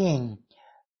of the king,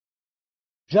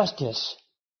 justice,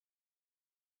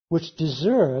 which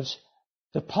deserves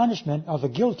the punishment of the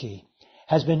guilty,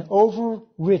 has been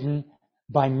overridden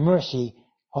by mercy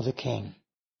of the king.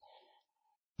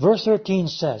 Verse 13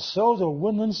 says, so the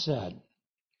woman said,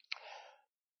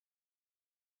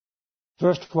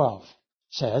 verse 12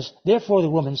 says, therefore the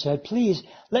woman said, please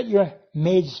let your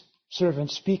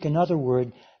maidservant speak another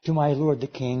word to my lord the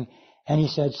king. And he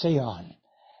said, say on.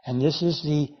 And this is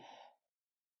the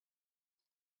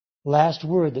last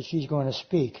word that she's going to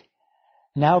speak.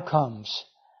 Now comes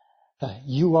the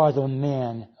you are the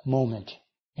man moment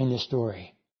in the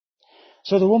story.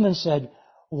 So the woman said,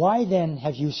 why then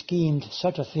have you schemed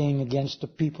such a thing against the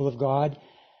people of God?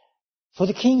 For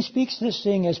the king speaks this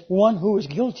thing as one who is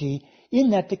guilty,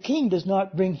 in that the king does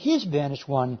not bring his banished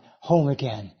one home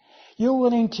again. You're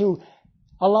willing to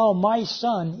allow my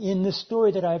son in this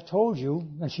story that I've told you,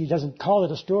 and she doesn't call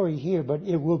it a story here, but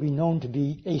it will be known to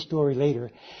be a story later.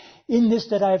 In this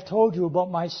that I have told you about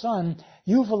my son,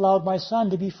 you've allowed my son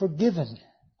to be forgiven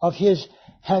of his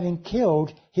having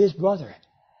killed his brother.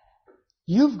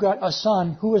 You've got a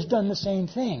son who has done the same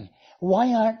thing.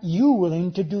 Why aren't you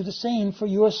willing to do the same for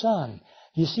your son?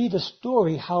 You see the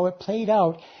story, how it played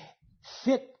out,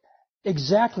 fit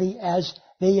exactly as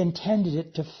they intended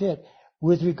it to fit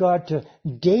with regard to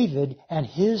David and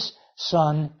his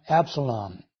son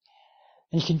Absalom.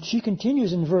 And she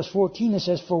continues in verse 14 and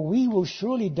says, for we will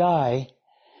surely die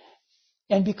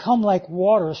and become like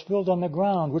water spilled on the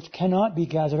ground, which cannot be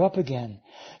gathered up again.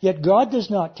 Yet God does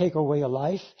not take away a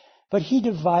life, but he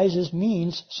devises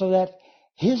means so that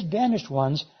his banished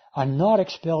ones are not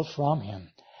expelled from him.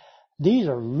 These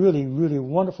are really, really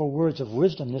wonderful words of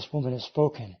wisdom this woman has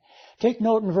spoken. Take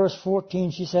note in verse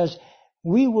 14, she says,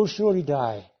 we will surely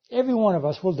die. Every one of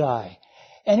us will die.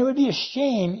 And it would be a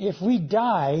shame if we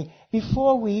die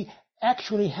before we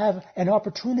actually have an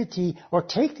opportunity or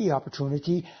take the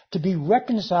opportunity to be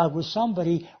reconciled with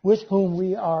somebody with whom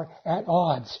we are at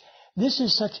odds. This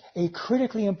is such a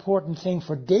critically important thing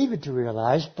for David to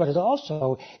realize, but it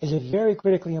also is a very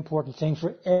critically important thing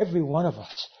for every one of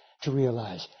us to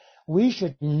realize. We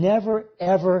should never,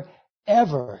 ever,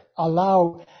 ever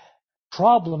allow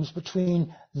problems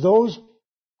between those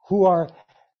who are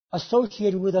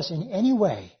associated with us in any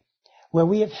way, where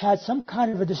we have had some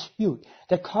kind of a dispute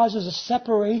that causes a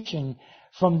separation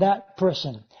from that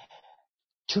person,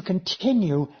 to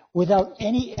continue without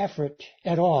any effort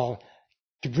at all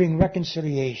to bring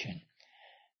reconciliation.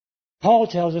 Paul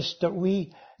tells us that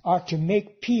we are to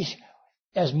make peace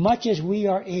as much as we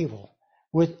are able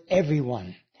with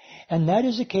everyone. And that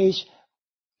is the case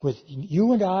with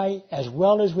you and I as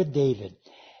well as with David.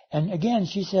 And again,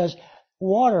 she says,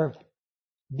 water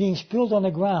being spilled on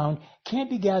the ground can't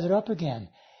be gathered up again.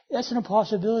 That's an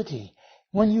impossibility.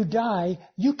 When you die,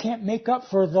 you can't make up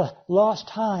for the lost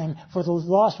time, for the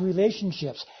lost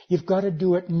relationships. You've got to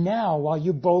do it now while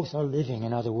you both are living,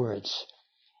 in other words.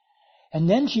 And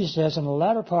then she says in the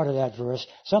latter part of that verse,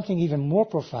 something even more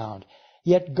profound.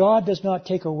 Yet God does not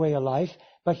take away a life,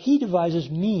 but He devises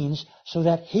means so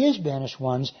that His banished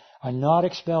ones are not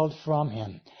expelled from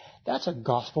Him. That's a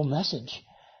gospel message.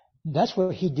 That's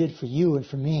what He did for you and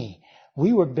for me.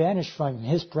 We were banished from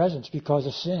His presence because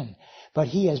of sin. But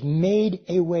He has made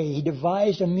a way. He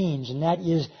devised a means, and that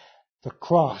is the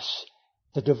cross.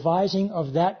 The devising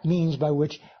of that means by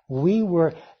which we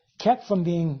were kept from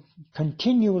being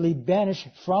continually banished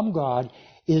from God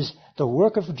is the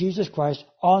work of Jesus Christ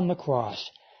on the cross.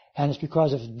 And it's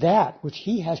because of that which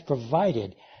He has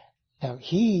provided that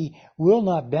He will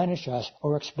not banish us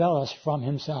or expel us from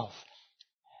Himself.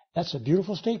 That's a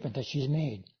beautiful statement that she's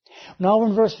made. Now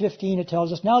in verse 15 it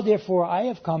tells us, Now therefore I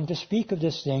have come to speak of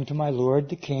this thing to my lord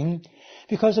the king,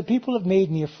 because the people have made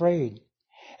me afraid.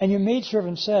 And your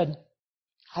maidservant said,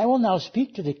 I will now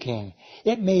speak to the king.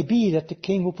 It may be that the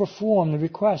king will perform the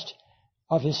request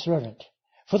of his servant.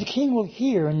 For the king will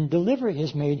hear and deliver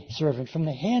his maidservant from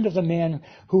the hand of the man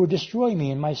who would destroy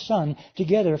me and my son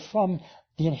together from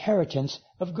the inheritance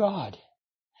of God.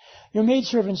 Your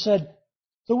maidservant said,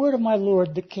 The word of my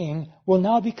lord the king will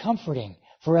now be comforting.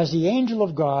 For as the angel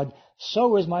of God,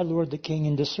 so is my lord the king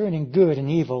in discerning good and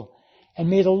evil. And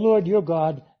may the Lord your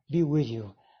God be with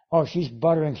you. Oh, she's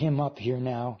buttering him up here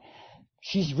now.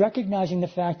 She's recognizing the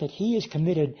fact that he is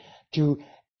committed to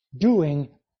doing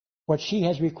what she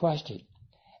has requested.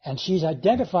 And she's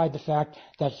identified the fact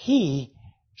that he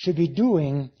should be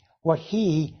doing what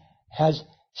he has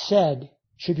said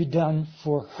should be done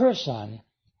for her son,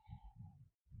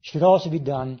 should also be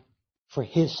done for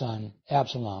his son,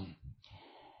 Absalom.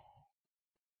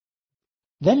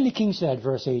 Then the king said,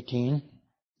 verse 18,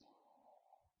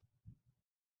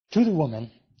 to the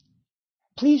woman,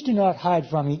 Please do not hide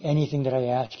from me anything that I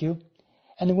ask you.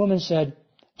 And the woman said,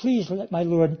 Please let my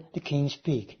lord the king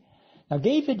speak. Now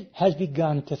David has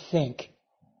begun to think,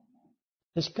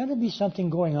 there's going to be something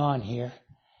going on here.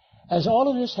 As all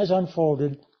of this has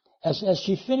unfolded, as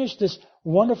she finished this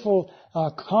wonderful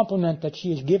compliment that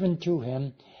she has given to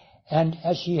him, and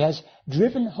as she has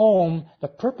driven home the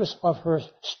purpose of her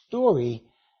story,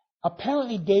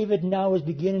 apparently David now is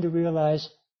beginning to realize,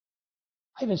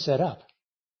 I've been set up.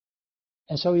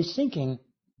 And so he's thinking,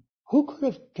 who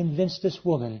could have convinced this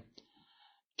woman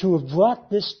to have brought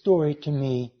this story to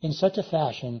me in such a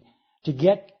fashion to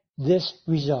get this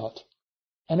result?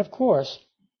 And of course,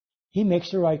 he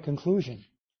makes the right conclusion.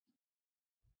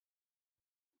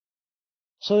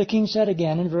 So the king said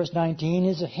again in verse 19,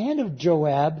 Is the hand of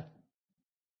Joab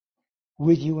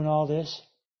with you in all this?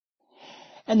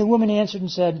 And the woman answered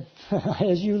and said,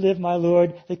 As you live, my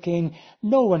lord the king,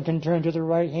 no one can turn to the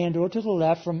right hand or to the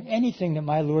left from anything that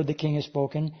my lord the king has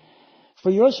spoken. For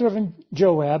your servant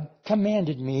Joab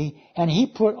commanded me, and he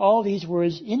put all these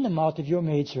words in the mouth of your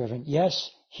maidservant. Yes,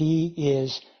 he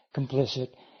is complicit,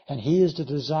 and he is the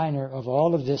designer of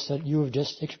all of this that you have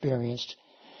just experienced.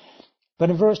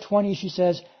 But in verse 20 she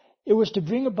says, It was to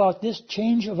bring about this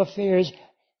change of affairs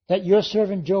that your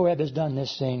servant Joab has done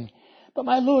this thing. But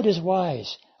my Lord is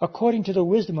wise, according to the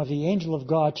wisdom of the angel of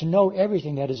God, to know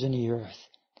everything that is in the earth.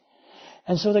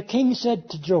 And so the king said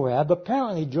to Joab,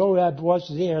 apparently Joab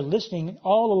was there listening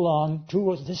all along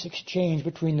to this exchange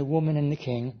between the woman and the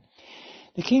king.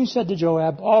 The king said to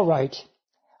Joab, All right,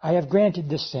 I have granted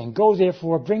this thing. Go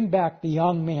therefore, bring back the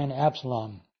young man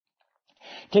Absalom.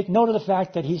 Take note of the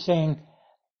fact that he's saying,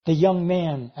 the young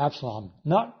man Absalom,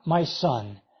 not my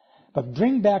son, but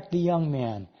bring back the young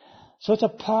man. So it's a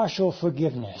partial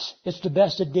forgiveness. It's the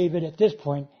best that David at this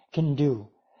point can do.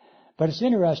 But it's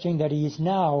interesting that he is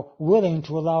now willing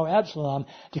to allow Absalom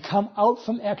to come out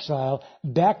from exile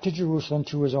back to Jerusalem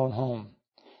to his own home.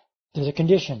 There's a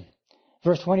condition.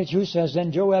 Verse 22 says,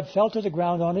 Then Joab fell to the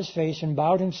ground on his face and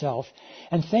bowed himself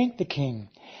and thanked the king.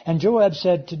 And Joab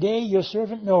said, Today your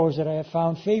servant knows that I have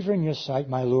found favor in your sight,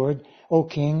 my lord, O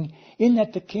king, in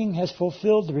that the king has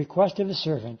fulfilled the request of his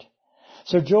servant.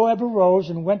 So Joab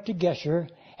arose and went to Geshur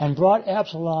and brought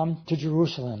Absalom to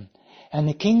Jerusalem. And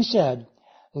the king said,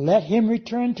 Let him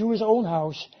return to his own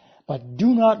house, but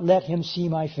do not let him see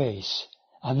my face.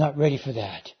 I'm not ready for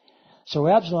that. So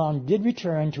Absalom did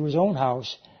return to his own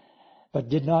house, but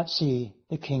did not see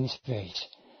the king's face.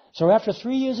 So after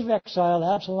 3 years of exile,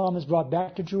 Absalom is brought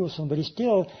back to Jerusalem, but he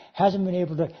still hasn't been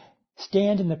able to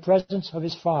stand in the presence of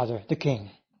his father, the king.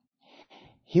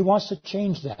 He wants to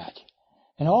change that.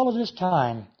 And all of this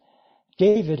time,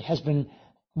 David has been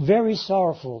very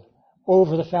sorrowful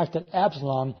over the fact that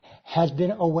Absalom has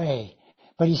been away,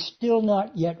 but he's still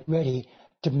not yet ready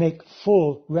to make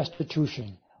full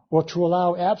restitution, or to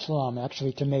allow Absalom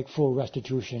actually to make full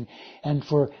restitution, and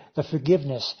for the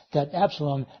forgiveness that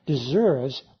Absalom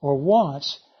deserves or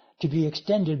wants to be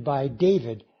extended by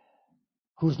David,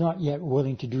 who's not yet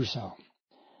willing to do so.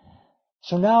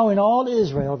 So now in all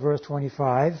Israel, verse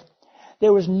 25,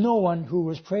 there was no one who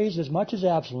was praised as much as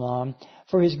Absalom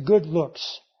for his good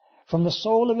looks. From the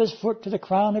sole of his foot to the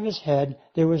crown of his head,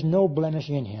 there was no blemish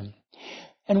in him.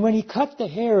 And when he cut the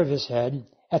hair of his head,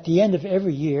 at the end of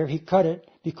every year, he cut it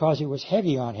because it was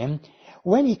heavy on him.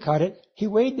 When he cut it, he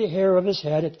weighed the hair of his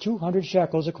head at 200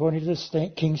 shekels according to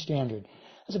the king's standard.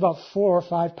 That's about 4 or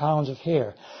 5 pounds of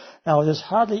hair. Now, there's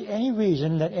hardly any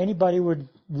reason that anybody would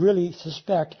really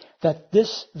suspect that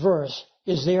this verse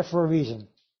is there for a reason.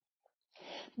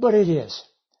 But it is.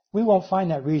 We won't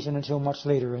find that reason until much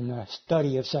later in the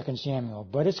study of 2 Samuel.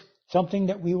 But it's something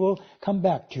that we will come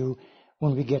back to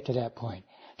when we get to that point.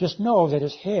 Just know that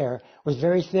his hair was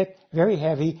very thick, very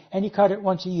heavy, and he cut it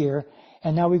once a year.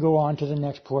 And now we go on to the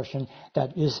next portion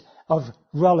that is of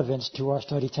relevance to our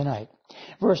study tonight.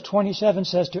 Verse 27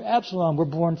 says, to Absalom were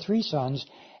born 3 sons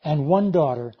and 1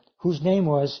 daughter, whose name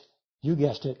was, you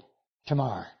guessed it,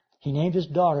 Tamar. He named his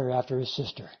daughter after his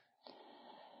sister.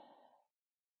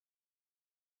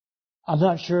 I'm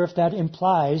not sure if that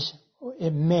implies,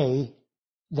 it may,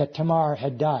 that Tamar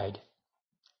had died.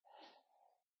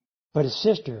 But his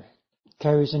sister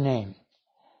carries the name.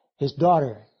 His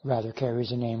daughter, rather, carries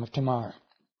the name of Tamar.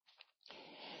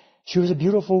 She was a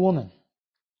beautiful woman,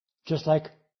 just like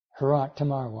her aunt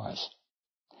Tamar was.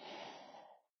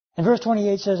 And verse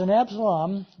 28 says, and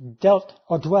Absalom dwelt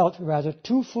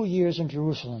 2 full years in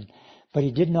Jerusalem, but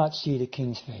he did not see the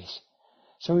king's face.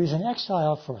 So he was in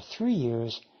exile for 3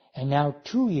 years, and now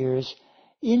 2 years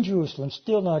in Jerusalem,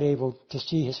 still not able to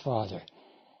see his father.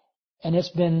 And it's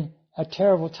been a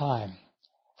terrible time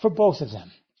for both of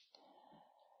them.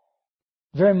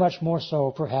 Very much more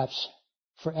so, perhaps,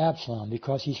 for Absalom,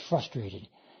 because he's frustrated.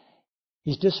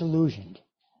 He's disillusioned.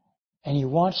 And he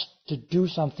wants to do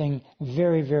something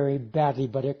very, very badly,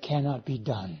 but it cannot be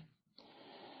done.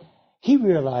 He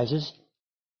realizes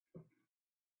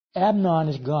Amnon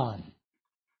is gone.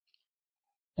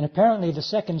 And apparently the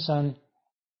second son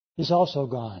is also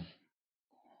gone,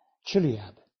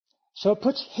 Chileab. So it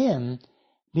puts him,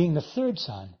 being the third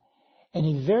son, in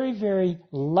a very, very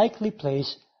likely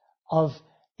place of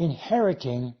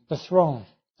inheriting the throne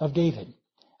of David.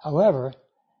 However,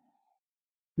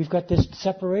 we've got this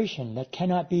separation that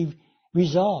cannot be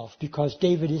resolved because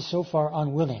David is so far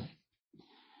unwilling.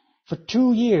 For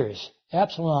 2 years,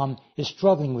 Absalom is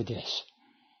struggling with this.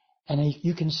 And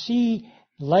you can see,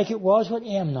 like it was with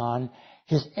Amnon,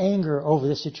 his anger over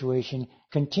the situation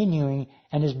continuing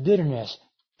and his bitterness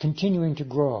continuing to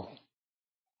grow.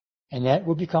 And that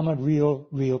will become a real,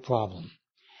 real problem.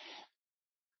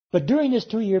 But during this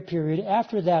 2-year period,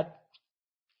 after that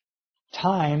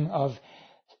time of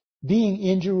being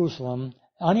in Jerusalem,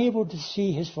 unable to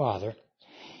see his father,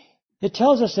 it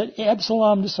tells us that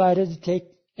Absalom decided to take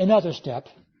another step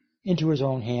into his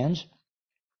own hands.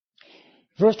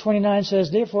 Verse 29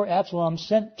 says, therefore Absalom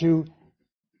sent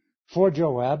for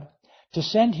Joab to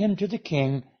send him to the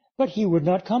king, but he would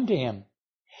not come to him.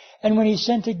 And when he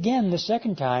sent again the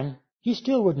second time, he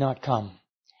still would not come.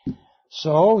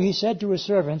 So he said to his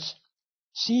servants,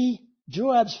 see,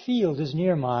 Joab's field is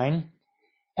near mine,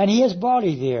 and he has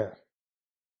barley there.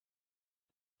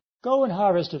 Go and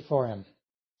harvest it for him.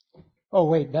 Oh,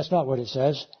 wait, that's not what it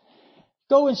says.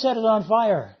 Go and set it on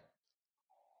fire.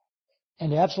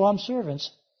 And Absalom's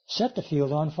servants set the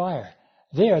field on fire.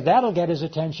 There, that'll get his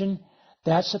attention.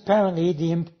 That's apparently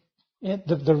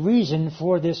the reason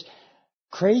for this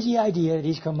crazy idea that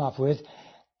he's come up with.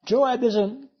 Joab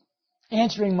isn't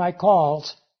answering my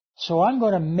calls, so I'm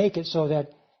going to make it so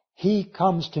that he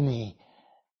comes to me,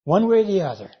 one way or the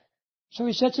other. So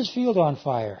he sets his field on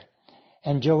fire.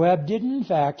 And Joab did, in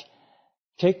fact,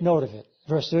 take note of it.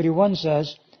 Verse 31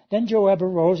 says, then Joab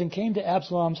arose and came to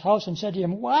Absalom's house and said to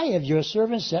him, why have your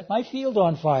servants set my field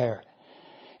on fire?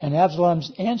 And Absalom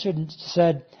answered and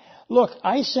said, look,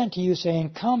 I sent to you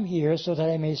saying, come here so that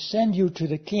I may send you to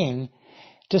the king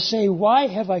to say, why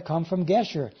have I come from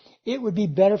Geshur? It would be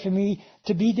better for me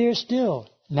to be there still.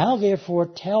 Now therefore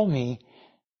tell me,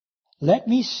 let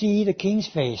me see the king's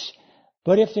face.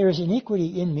 But if there is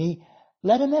iniquity in me,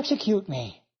 let him execute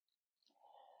me.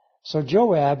 So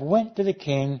Joab went to the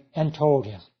king and told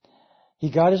him.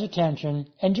 He got his attention,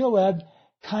 and Joab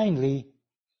kindly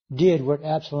did what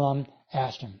Absalom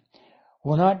asked him.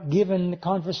 We're not given the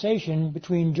conversation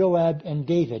between Joab and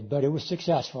David, but it was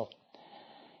successful.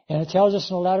 And it tells us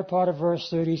in the latter part of verse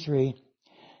 33,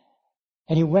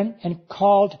 and he went and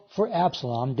called for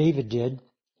Absalom, David did,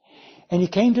 And he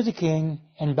came to the king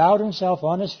and bowed himself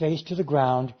on his face to the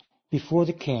ground before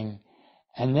the king.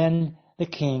 And then the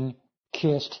king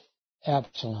kissed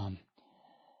Absalom.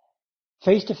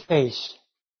 Face to face,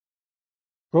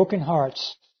 broken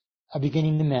hearts are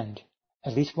beginning to mend,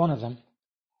 at least one of them.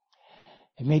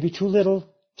 It may be too little,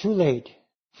 too late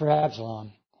for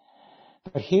Absalom.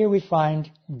 But here we find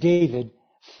David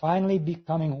finally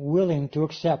becoming willing to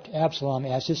accept Absalom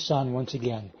as his son once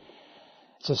again.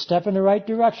 It's a step in the right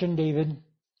direction, David.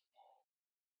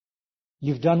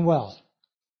 You've done well.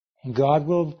 And God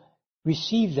will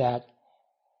receive that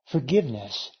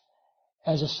forgiveness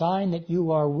as a sign that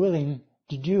you are willing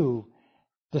to do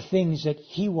the things that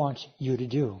He wants you to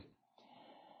do.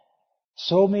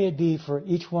 So may it be for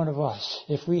each one of us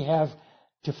if we have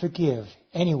to forgive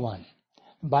anyone.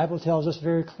 The Bible tells us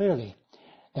very clearly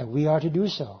that we are to do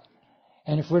so.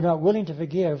 And if we're not willing to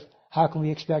forgive, how can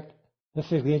we expect the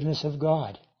forgiveness of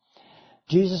God?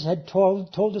 Jesus had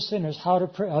told the sinners how to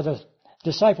pray, or the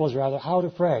disciples rather, how to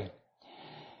pray.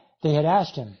 They had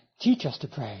asked Him, teach us to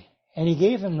pray. And He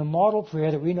gave them the model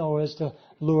prayer that we know as the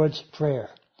Lord's Prayer.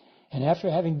 And after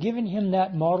having given him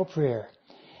that model prayer,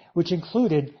 which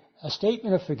included a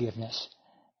statement of forgiveness,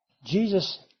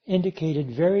 Jesus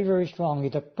indicated very, very strongly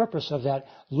the purpose of that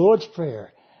Lord's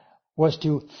Prayer was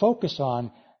to focus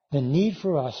on the need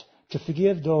for us to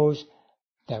forgive those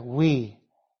that we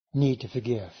need to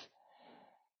forgive.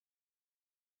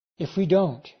 If we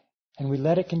don't, and we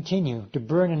let it continue to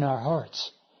burn in our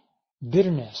hearts,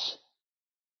 bitterness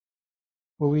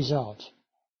will result.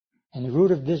 And the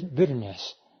root of this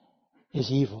bitterness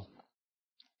is evil.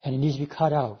 And it needs to be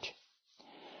cut out.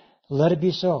 Let it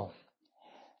be so.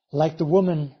 Like the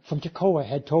woman from Tekoa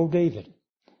had told David,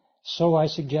 so I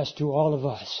suggest to all of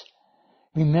us,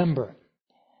 remember,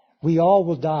 we all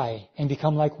will die and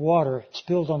become like water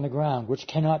spilled on the ground, which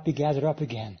cannot be gathered up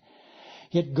again.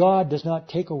 Yet God does not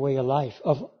take away a life,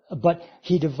 but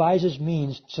He devises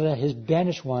means so that His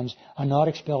banished ones are not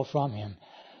expelled from Him.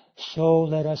 So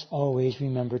let us always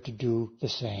remember to do the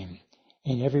same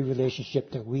in every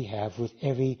relationship that we have with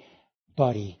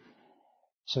everybody,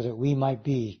 so that we might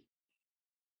be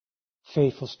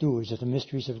faithful stewards of the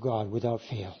mysteries of God without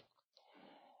fail.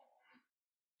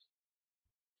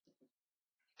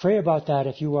 Pray about that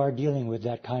if you are dealing with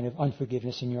that kind of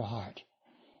unforgiveness in your heart,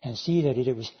 and see that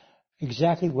it was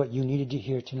exactly what you needed to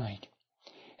hear tonight.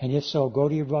 And if so, go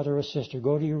to your brother or sister,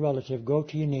 go to your relative, go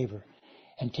to your neighbor,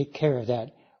 and take care of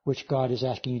that which God is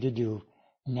asking you to do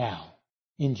now,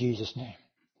 in Jesus' name.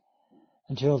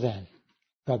 Until then,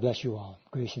 God bless you all.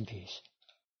 Grace and peace.